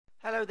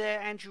Hello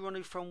there, Andrew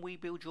Ronu from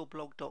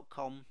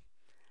WeBuildYourBlog.com,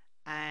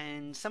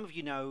 and some of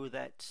you know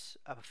that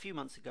a few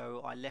months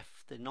ago I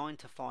left the 9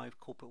 to 5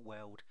 corporate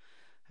world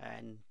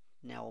and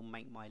now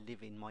make my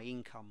living, my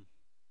income,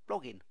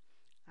 blogging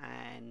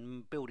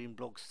and building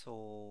blogs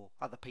for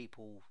other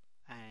people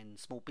and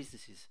small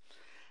businesses.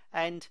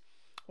 And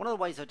one of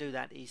the ways I do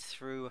that is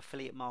through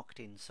affiliate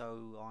marketing.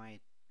 So I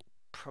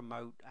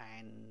promote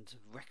and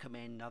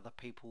recommend other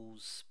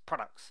people's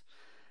products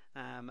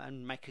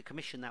and make a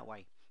commission that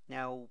way.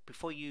 Now,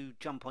 before you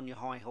jump on your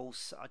high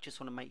horse, I just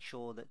want to make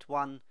sure that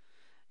one,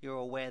 you're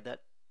aware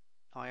that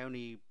I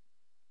only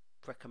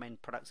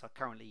recommend products I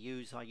currently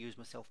use. I use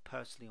myself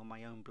personally on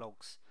my own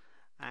blogs,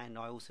 and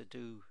I also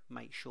do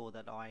make sure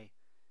that I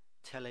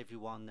tell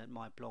everyone that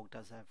my blog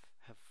does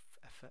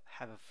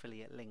have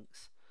affiliate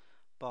links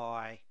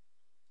by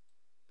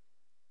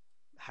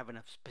having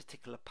a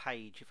particular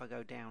page. If I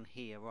go down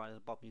here right at the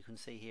bottom, you can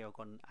see here I've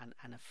got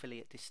an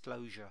affiliate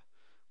disclosure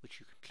which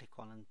you can click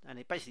on, and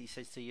it basically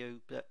says to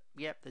you that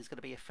yep, there's going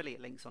to be affiliate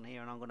links on here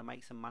and I'm going to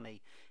make some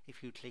money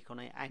if you click on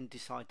it and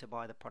decide to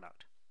buy the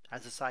product.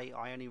 As I say,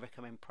 I only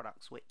recommend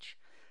products which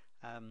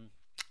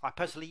I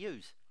personally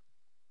use.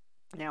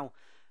 Now,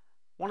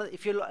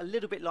 if you're a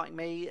little bit like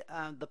me,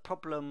 the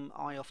problem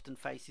I often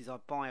face is I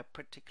buy a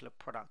particular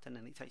product and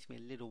then it takes me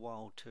a little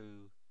while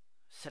to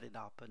set it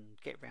up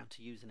and get around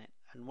to using it.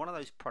 And one of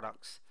those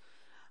products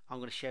I'm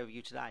going to share with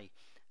you today,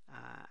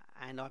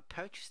 and I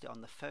purchased it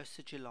on the 1st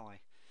of July,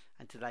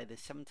 and today the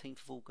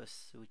 17th of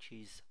August, which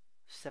is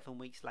 7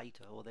 weeks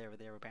later or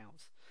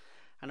thereabouts.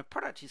 And the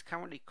product is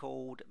currently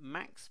called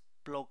Max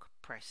Blog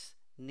Press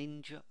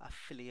Ninja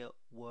Affiliate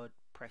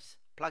WordPress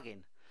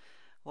Plugin.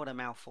 What a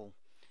mouthful.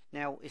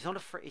 Now, it's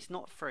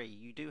not free,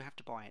 you do have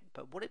to buy it,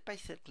 but what it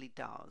basically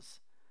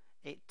does,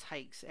 it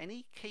takes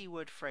any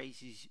keyword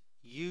phrases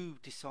you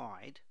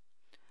decide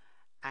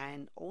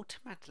and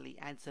automatically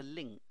adds a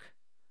link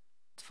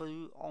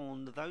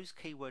on those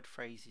keyword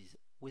phrases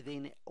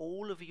within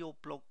all of your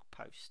blog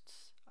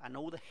posts and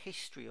all the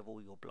history of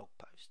all your blog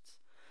posts,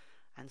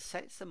 and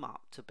sets them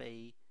up to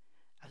be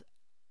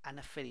an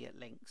affiliate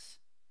links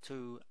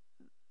to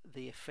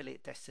the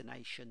affiliate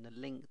destination,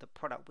 the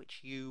product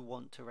which you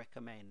want to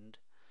recommend,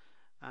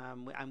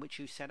 and which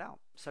you set up.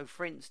 So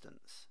for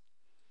instance,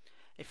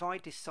 if I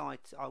decide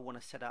I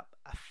want to set up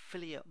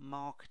affiliate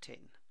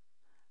marketing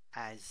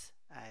as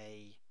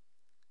a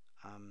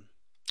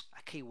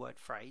keyword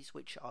phrase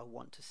which I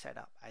want to set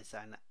up as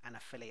an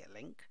affiliate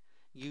link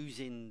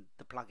using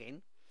the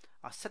plugin,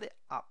 I set it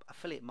up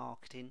affiliate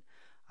marketing,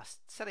 I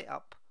set it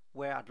up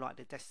where I'd like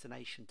the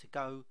destination to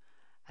go,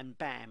 and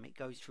bam, it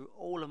goes through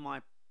all of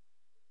my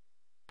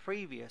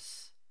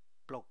previous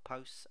blog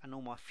posts and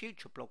all my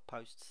future blog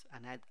posts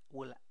and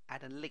will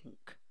add a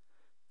link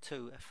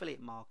to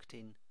affiliate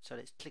marketing so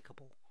that it's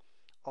clickable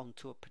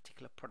onto a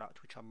particular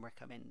product which I'm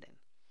recommending.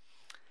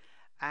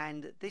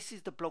 And this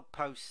is the blog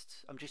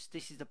post.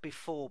 This is the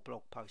before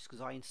blog post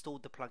because I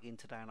installed the plugin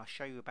today, and I'll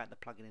show you about the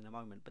plugin in a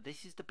moment. But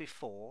this is the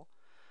before,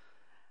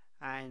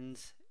 and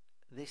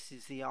this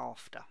is the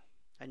after.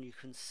 And you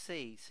can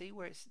see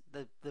where it's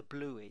the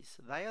blue is.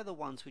 They are the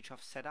ones which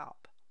I've set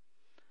up.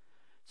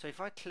 So if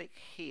I click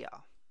here,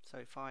 so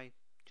if I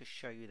just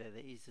show you that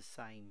it is the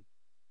same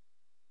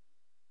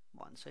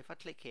one. So if I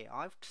click here,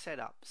 I've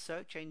set up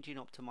search engine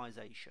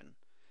optimization,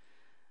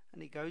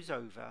 and it goes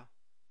over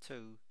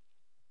to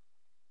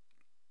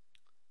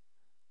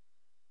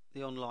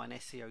the online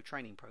SEO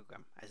training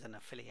program as an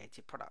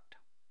affiliated product.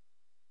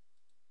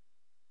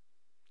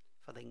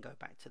 If I then go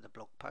back to the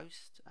blog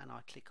post and I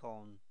click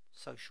on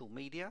social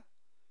media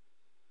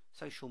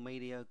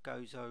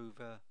goes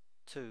over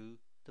to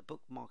the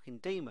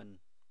bookmarking daemon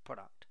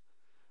product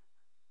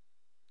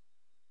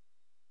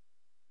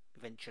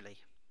eventually,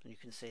 and you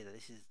can see that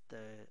this is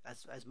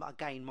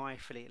again my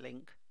affiliate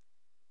link,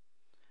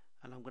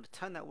 and I'm going to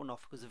turn that one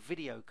off because a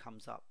video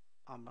comes up.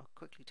 I'm going to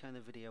quickly turn the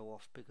video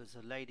off because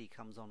a lady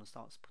comes on and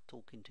starts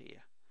talking to you.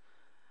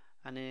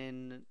 And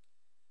then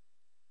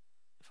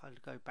if I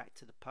go back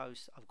to the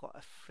post, I've got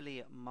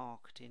affiliate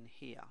marketing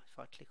here. If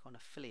I click on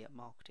affiliate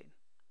marketing,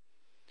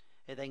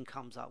 it then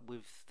comes up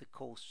with the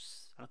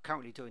course, and I'm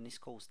currently doing this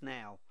course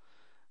now,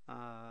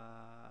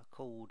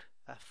 called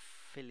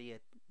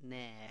Affiliate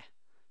Nair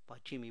by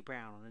Jimmy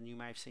Brown, and you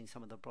may have seen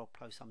some of the blog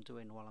posts I'm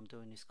doing while I'm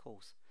doing this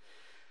course.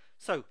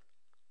 So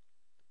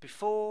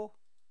before,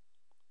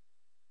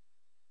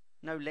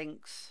 no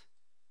links,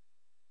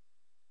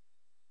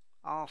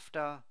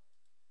 after,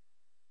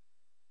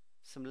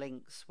 some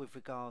links with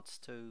regards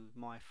to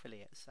my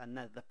affiliates, and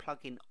the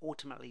plugin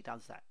automatically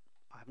does that.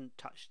 I haven't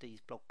touched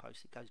these blog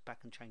posts, it goes back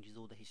and changes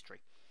all the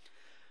history.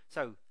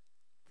 So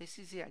this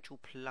is the actual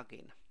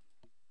plugin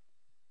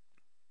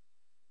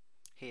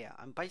here,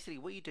 and basically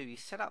what you do is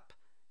set up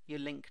your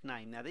link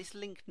name. Now this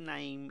link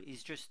name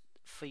is just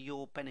for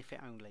your benefit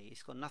only.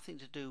 It's got nothing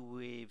to do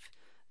with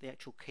the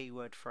actual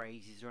keyword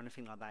phrases or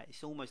anything like that.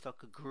 It's almost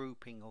like a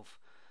grouping of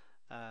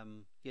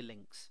your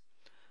links.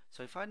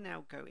 So if I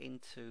now go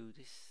into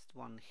this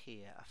one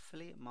here,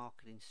 affiliate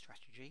marketing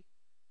strategy,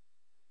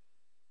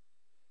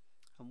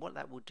 And what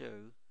that will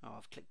do, oh,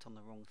 I've clicked on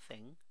the wrong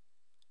thing.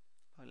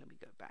 Oh, let me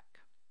go back.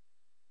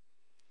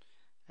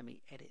 Let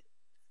me edit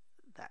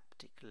that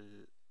particular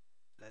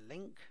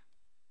link.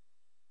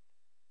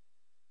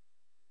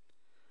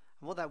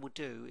 And what that will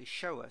do is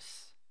show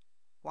us,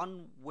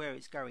 one, where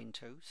it's going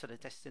to, so the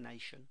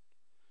destination,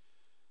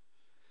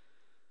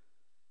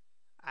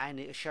 and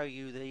it'll show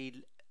you the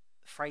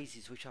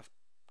phrases which I've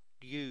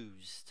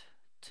used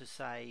to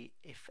say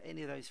if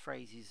any of those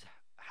phrases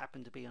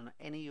happen to be on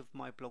any of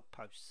my blog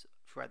posts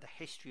throughout the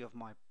history of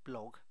my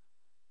blog,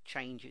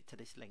 change it to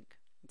this link.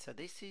 So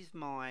this is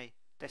my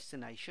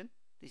destination.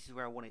 This is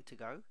where I want it to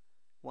go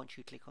once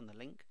you click on the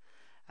link,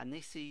 and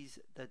this is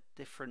the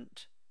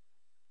different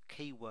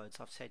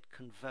keywords I've said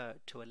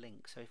convert to a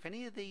link. So if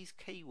any of these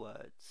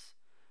keywords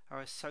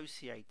are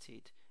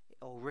associated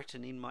or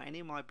written in any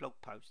of my blog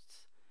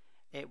posts,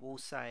 it will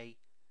say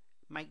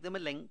make them a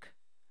link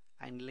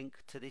and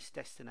link to this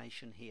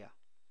destination here.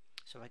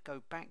 So if I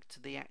go back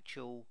to the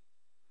actual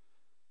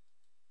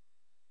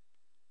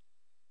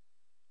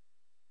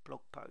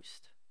blog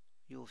post,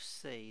 you'll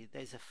see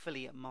there's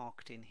affiliate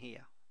marketing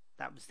here.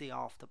 That was the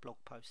after blog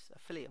post,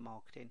 affiliate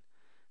marketing.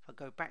 If I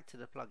go back to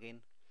the plugin,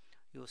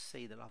 you'll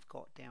see that I've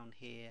got down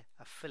here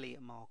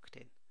affiliate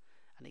marketing,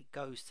 and it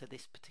goes to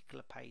this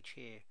particular page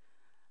here,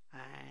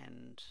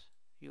 and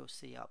you'll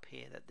see up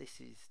here that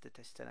this is the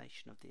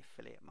destination of the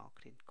affiliate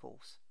marketing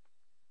course.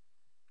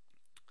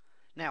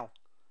 Now,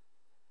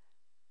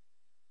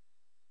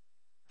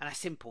 and that's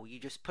simple. You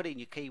just put in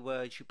your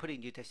keywords, you put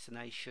in your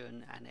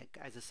destination, and it,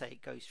 as I say,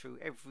 it goes through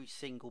every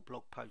single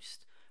blog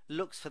post,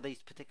 looks for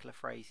these particular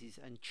phrases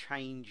and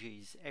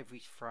changes every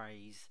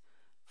phrase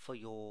for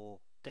your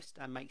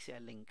and makes it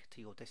a link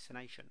to your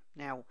destination.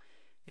 Now,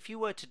 if you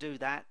were to do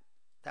that,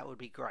 that would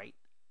be great,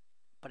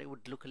 but it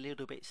would look a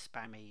little bit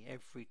spammy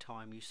every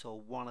time you saw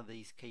one of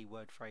these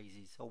keyword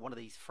phrases, or one of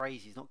these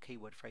phrases, not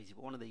keyword phrases,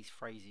 but one of these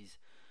phrases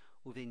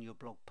within your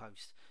blog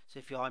post. So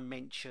if I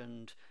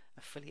mentioned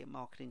affiliate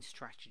marketing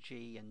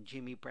strategy and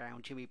Jimmy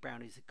Brown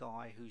is the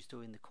guy who's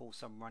doing the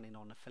course I'm running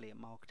on affiliate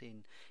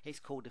marketing, it's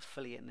called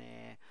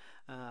Affiliatenaire,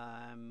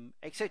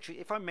 etc.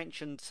 If I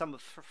mentioned some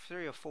of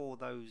 3 or 4 of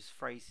those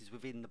phrases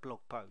within the blog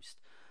post,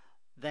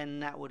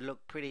 then that would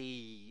look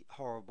pretty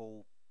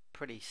horrible,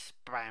 pretty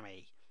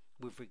spammy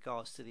with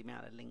regards to the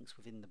amount of links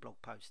within the blog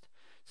post.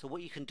 So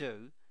what you can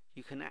do,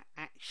 you can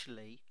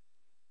actually,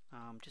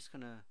 I'm just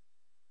going to,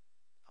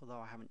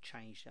 although I haven't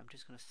changed it, I'm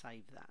just going to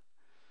save that.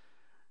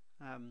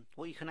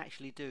 What you can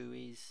actually do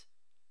is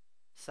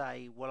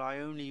say, well, I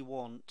only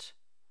want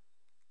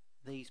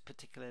these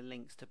particular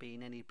links to be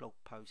in any blog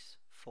post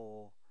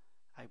for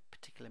a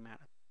particular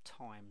amount of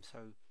time,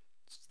 so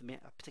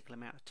a particular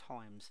amount of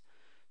times.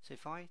 So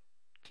if I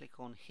click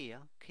on here,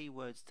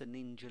 keywords to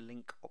ninja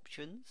link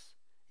options,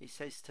 it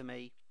says to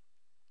me,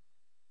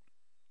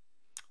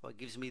 well, it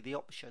gives me the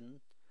option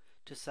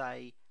to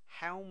say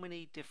how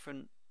many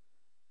different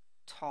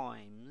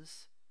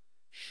times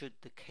should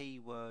the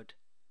keyword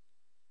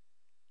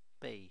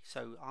be.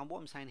 So what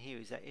I'm saying here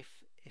is that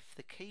if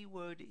the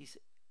keyword is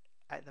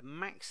at the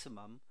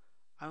maximum,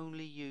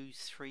 only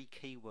use 3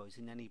 keywords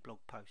in any blog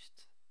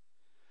post,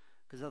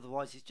 because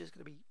otherwise it's just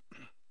going to be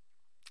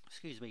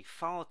excuse me,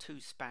 far too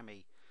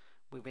spammy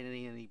within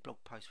any blog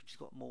post which has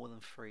got more than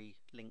 3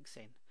 links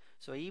in.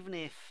 So even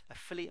if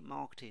affiliate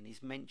marketing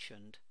is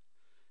mentioned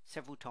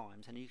several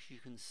times, and you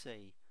can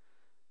see,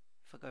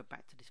 if I go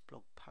back to this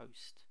blog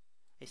post,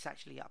 it's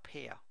actually up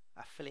here,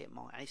 affiliate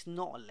marketing, and it's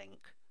not a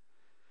link.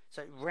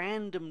 So it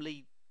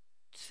randomly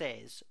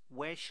says,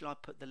 where shall I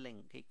put the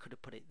link? It could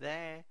have put it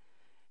there,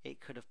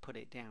 it could have put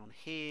it down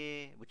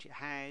here, which it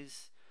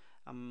has.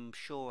 I'm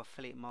sure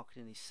affiliate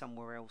marketing is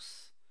somewhere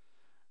else.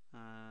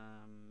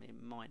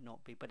 It might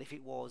not be, but if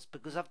it was,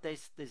 because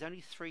there's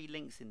only 3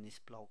 links in this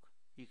blog,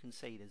 you can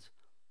see there's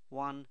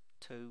 1,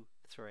 2,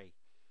 3,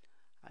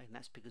 and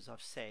that's because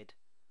I've said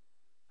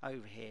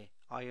over here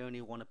I only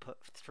want to put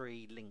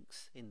 3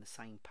 links in the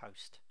same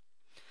post.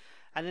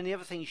 And then the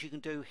other things you can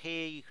do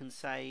here, you can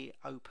say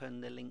open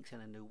the links in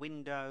a new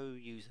window,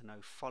 use a no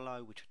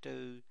follow, which I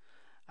do,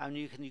 and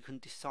you can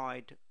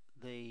decide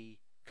the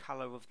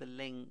color of the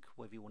link,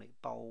 whether you want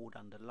it bold,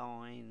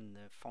 underline,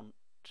 the font,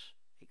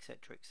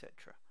 etc,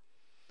 etc.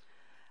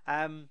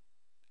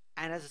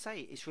 And as I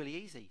say, it's really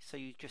easy. So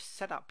you just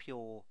set up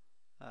your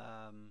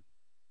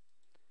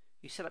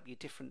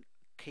different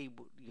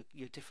keyword,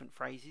 your different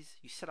phrases.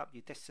 You set up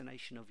your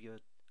destination of your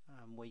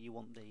where you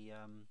want the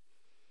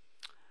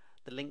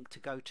link to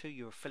go to,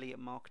 your affiliate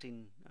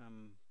marketing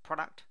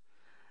product,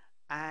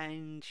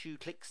 and you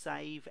click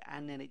save,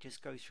 and then it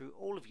just goes through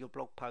all of your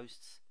blog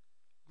posts,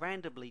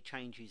 randomly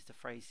changes the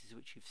phrases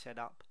which you've set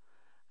up,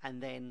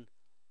 and then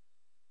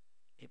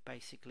it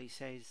basically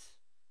says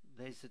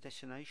there's the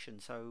destination.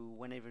 So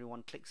when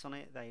everyone clicks on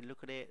it, they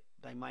look at it,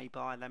 they may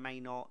buy, they may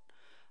not.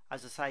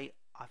 As I say,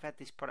 I've had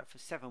this product for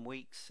 7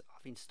 weeks.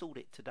 I've installed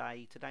it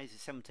today. Today's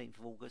the 17th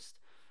of August,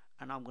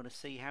 and I'm going to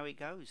see how it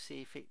goes,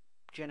 see if it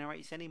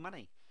generates any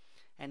money,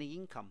 any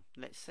income.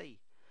 Let's see.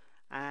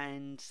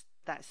 And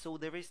that's all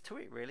there is to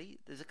it, really.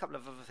 There's a couple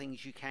of other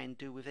things you can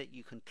do with it.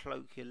 You can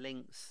cloak your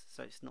links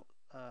so it's not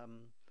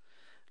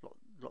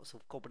lots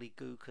of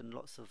gobbledygook and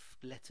lots of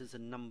letters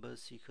and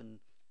numbers. You can,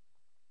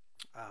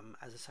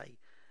 as I say,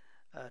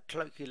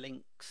 cloak your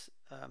links,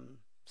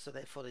 so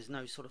therefore there's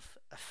no sort of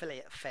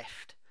affiliate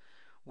theft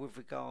with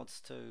regards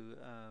to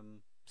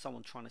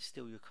someone trying to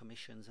steal your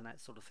commissions and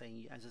that sort of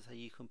thing. As I say,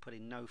 you can put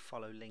in no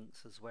follow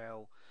links as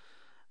well.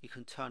 You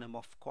can turn them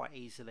off quite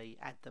easily,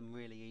 add them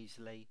really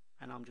easily,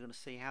 and I'm going to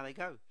see how they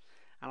go,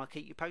 and I'll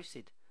keep you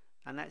posted.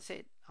 And that's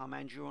it. I'm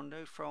Andrew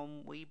Rondo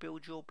from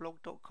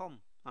webuildyourblog.com,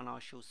 and I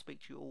shall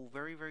speak to you all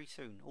very, very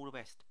soon. All the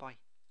best. Bye.